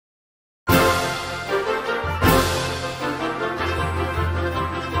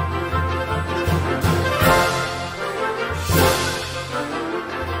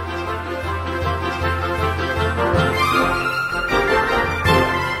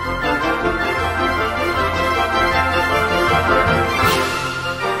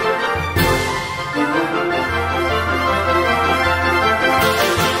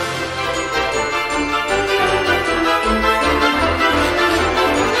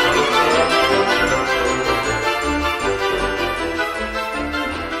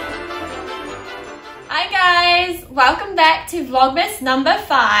Vlogmas number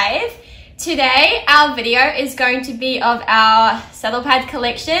 5. Today our video is going to be of our saddle pad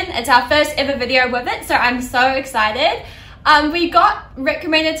collection. It's our first ever video with it, so I'm so excited. We got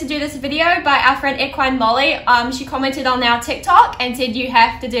recommended to do this video by our friend Equine Molly. She commented on our TikTok and said you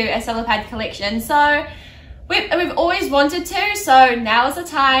have to do a saddle pad collection. So we've always wanted to, so now is the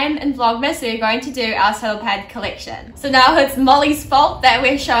time in Vlogmas we're going to do our saddle pad collection. So now it's Molly's fault that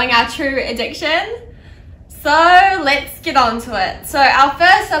we're showing our true addiction. So let's get on to it. So our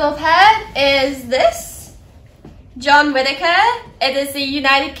first saddle pad is this, John Whittaker. It is the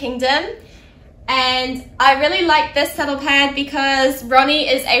United Kingdom. And I really like this saddle pad because Ronnie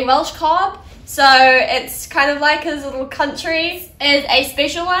is a Welsh cob. So it's kind of like his little country. It is a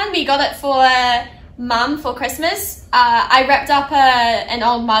special one. We got it for Mum for Christmas. I wrapped up an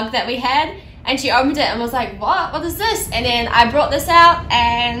old mug that we had and she opened it and was like, what is this? And then I brought this out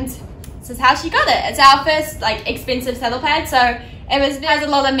and this is how she got it. It's our first like expensive saddle pad, so it has a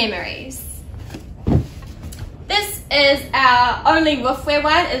lot of memories. This is our only woofwear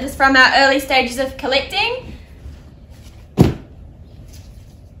one. It is from our early stages of collecting.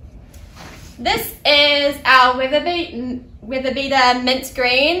 This is our weather beater mint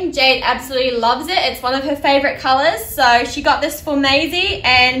green. Jade absolutely loves it. It's one of her favorite colors. So she got this for Maisie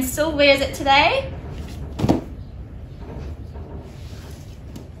and still wears it today.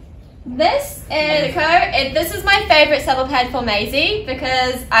 This is this is my favorite saddle pad for Maisie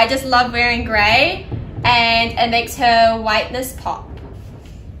because I just love wearing grey and it makes her whiteness pop.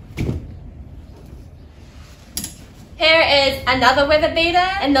 Here is another weather beater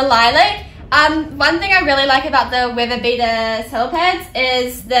in the lilac. One thing I really like about the weather beater saddle pads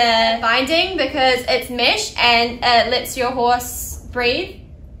is the binding because it's mesh and it lets your horse breathe.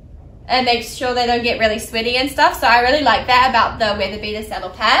 It makes sure they don't get really sweaty and stuff. So I really like that about the weather beater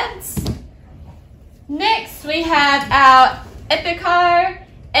saddle pads. Next we have our Ipeco.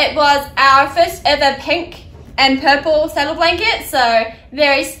 It was our first ever pink and purple saddle blanket, so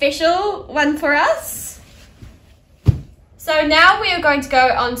very special one for us. So now we are going to go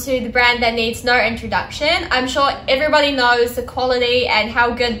on to the brand that needs no introduction. I'm sure everybody knows the quality and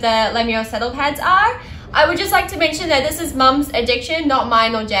how good the Mieux saddle pads are. I would just like to mention that this is Mum's addiction, not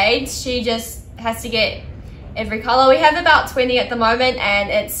mine or Jade's. She just has to get every color. We have about 20 at the moment and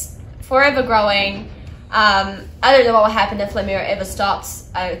it's forever growing. I don't know what will happen if Mieux ever stops.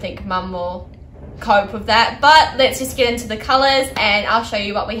 I don't think Mum will cope with that, but let's just get into the colors and I'll show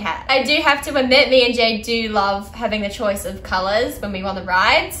you what we have. I do have to admit, me and Jade do love having the choice of colors when we want to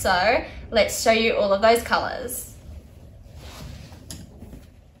ride, so let's show you all of those colors.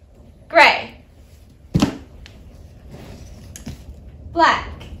 Grey, black,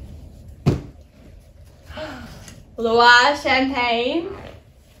 Loire Champagne,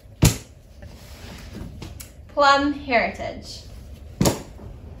 Plum Heritage,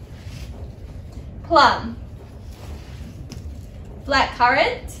 Plum, Black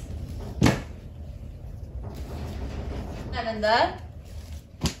Currant, Lavender,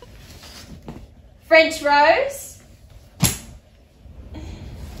 French Rose,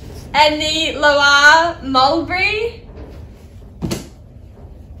 and the Loire Mulberry.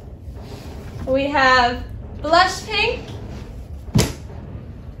 We have Blush Pink,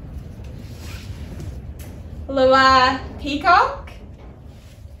 Loire Peacock,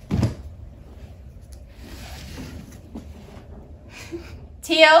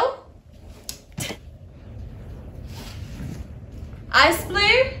 Teal, Ice Blue,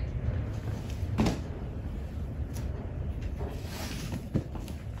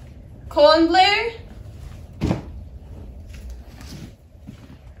 Corn Blue,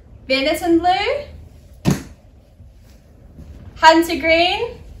 Venison Blue, Hunter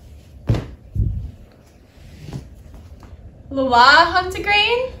Green, Loire Hunter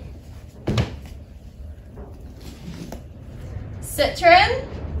Green, Citron,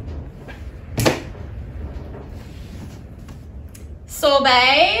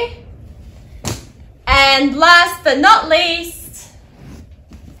 Sorbet, and last but not least,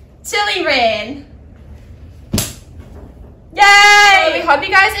 Chili Red. Yay! So we hope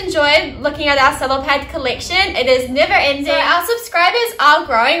you guys enjoyed looking at our saddle pad collection. It is never ending. So our subscribers are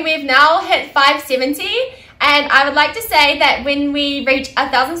growing. We've now hit 570. And I would like to say that when we reach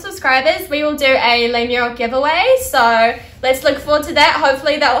 1,000 subscribers, we will do a Mieux giveaway. So let's look forward to that.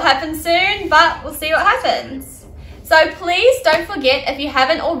 Hopefully that will happen soon, but we'll see what happens. So please don't forget, if you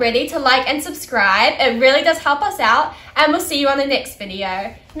haven't already, to like and subscribe. It really does help us out. And we'll see you on the next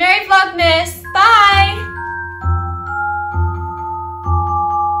video. Merry Vlogmas. Bye.